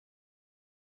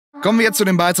Kommen wir jetzt zu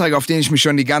dem Beitrag, auf den ich mich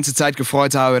schon die ganze Zeit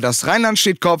gefreut habe. Das Rheinland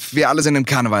steht Kopf, wir alle sind im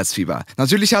Karnevalsfieber.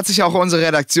 Natürlich hat sich auch unsere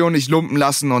Redaktion nicht lumpen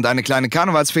lassen und eine kleine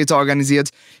Karnevalsfete organisiert.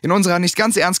 In unserer nicht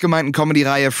ganz ernst gemeinten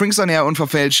Comedy-Reihe Frings on Air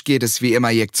Unverfälscht geht es wie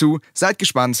immer jeck zu. Seid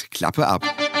gespannt, Klappe ab.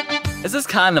 Es ist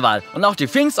Karneval und auch die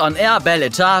Frings on Air Belle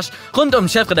Etage rund um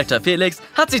Chefredakteur Felix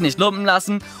hat sich nicht lumpen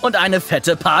lassen und eine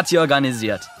fette Party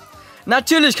organisiert.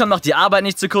 Natürlich kommt auch die Arbeit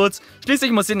nicht zu kurz,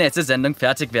 schließlich muss die nächste Sendung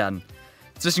fertig werden.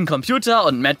 Zwischen Computer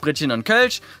und Mettbrötchen und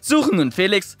Kölsch suchen nun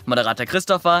Felix, Moderator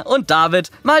Christopher und David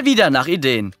mal wieder nach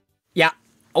Ideen. Ja,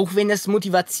 auch wenn das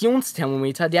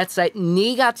Motivationsthermometer derzeit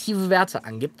negative Werte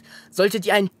angibt, solltet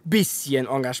ihr ein bisschen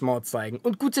Engagement zeigen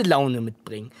und gute Laune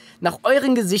mitbringen. Nach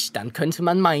euren Gesichtern könnte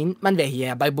man meinen, man wäre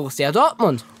hier bei Borussia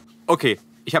Dortmund. Okay,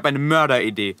 ich habe eine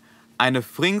Mörderidee. Eine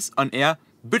Frings on Air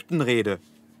Büttenrede.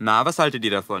 Na, was haltet ihr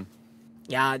davon?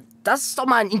 Ja, das ist doch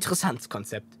mal ein interessantes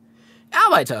Konzept.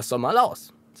 Arbeite das doch mal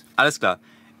aus. Alles klar.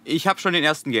 Ich habe schon den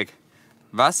ersten Gag.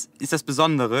 Was ist das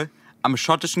Besondere am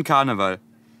schottischen Karneval?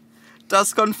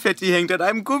 Das Konfetti hängt an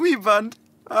einem Gummiband.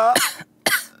 Ah.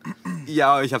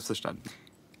 Ja, ich hab's verstanden.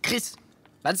 Chris,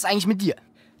 was ist eigentlich mit dir?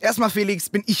 Erstmal, Felix,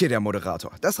 bin ich hier der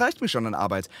Moderator. Das reicht mir schon an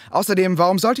Arbeit. Außerdem,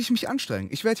 warum sollte ich mich anstrengen?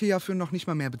 Ich werde hier ja für noch nicht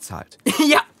mal mehr bezahlt.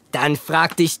 Ja, dann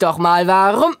frag dich doch mal,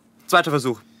 warum. Zweiter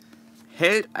Versuch.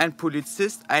 Hält ein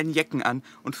Polizist einen Jecken an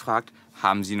und fragt,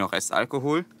 haben Sie noch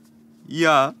Restalkohol?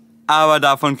 Ja, aber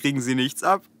davon kriegen Sie nichts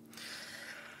ab.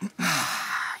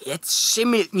 Jetzt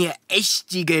schimmelt mir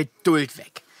echt die Geduld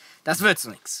weg. Das wird so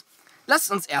nix.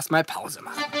 Lasst uns erstmal Pause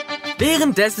machen.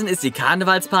 Währenddessen ist die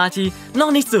Karnevalsparty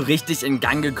noch nicht so richtig in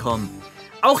Gang gekommen.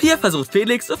 Auch hier versucht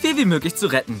Felix, so viel wie möglich zu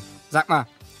retten. Sag mal,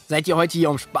 seid ihr heute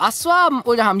hier, um Spaß zu haben,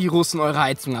 oder haben die Russen eure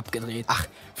Heizung abgedreht? Ach,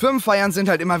 Firmenfeiern sind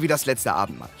halt immer wie das letzte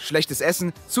Abendmahl. Schlechtes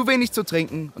Essen, zu wenig zu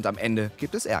trinken und am Ende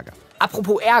gibt es Ärger.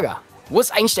 Apropos Ärger, wo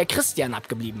ist eigentlich der Christian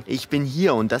abgeblieben? Ich bin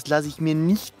hier und das lasse ich mir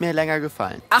nicht mehr länger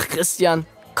gefallen. Ach Christian,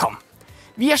 komm.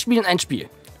 Wir spielen ein Spiel.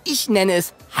 Ich nenne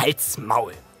es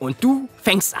Hals-Maul. Und du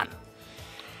fängst an.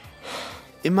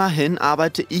 Immerhin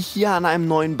arbeite ich hier an einem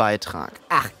neuen Beitrag.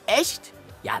 Ach echt?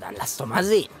 Ja, dann lass doch mal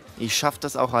sehen. Ich schaffe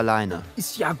das auch alleine.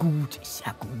 Ist ja gut, ist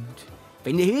ja gut.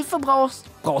 Wenn du Hilfe brauchst,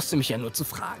 brauchst du mich ja nur zu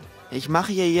fragen. Ich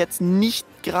mache hier jetzt nicht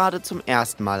gerade zum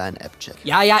ersten Mal einen App-Check.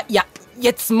 Ja,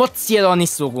 jetzt motz hier doch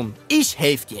nicht so rum. Ich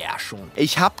helfe dir ja schon.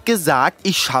 Ich hab gesagt,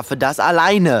 ich schaffe das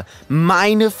alleine.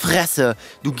 Meine Fresse,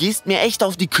 du gehst mir echt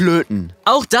auf die Klöten.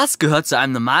 Auch das gehört zu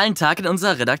einem normalen Tag in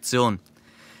unserer Redaktion.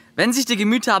 Wenn sich die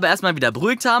Gemüter aber erstmal wieder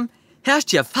beruhigt haben,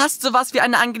 herrscht hier fast sowas wie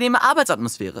eine angenehme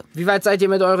Arbeitsatmosphäre. Wie weit seid ihr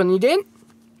mit euren Ideen?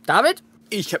 David?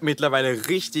 Ich habe mittlerweile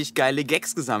richtig geile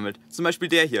Gags gesammelt. Zum Beispiel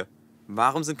der hier.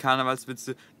 Warum sind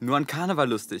Karnevalswitze nur an Karneval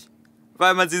lustig?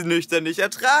 Weil man sie nüchtern nicht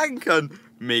ertragen kann.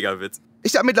 Mega Witz.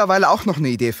 Ich habe mittlerweile auch noch eine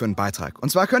Idee für einen Beitrag. Und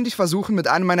zwar könnte ich versuchen, mit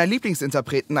einem meiner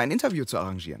Lieblingsinterpreten ein Interview zu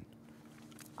arrangieren.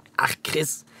 Ach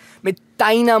Chris, mit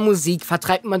deiner Musik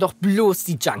vertreibt man doch bloß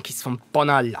die Junkies vom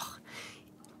Bonner Loch.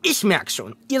 Ich merk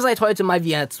schon, ihr seid heute mal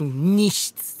wieder zu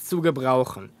nichts zu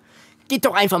gebrauchen. Geht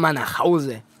doch einfach mal nach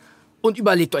Hause und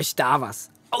überlegt euch da was.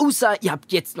 Außer ihr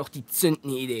habt jetzt noch die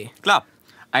zündende Idee. Klar,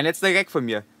 ein letzter Gag von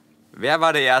mir. Wer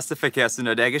war der erste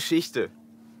Verkehrssünder der Geschichte?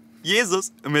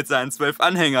 Jesus mit seinen 12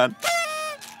 Anhängern.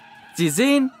 Sie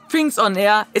sehen, Frings on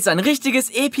Air ist ein richtiges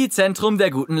Epizentrum der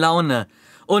guten Laune.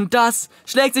 Und das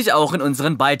schlägt sich auch in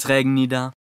unseren Beiträgen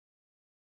nieder.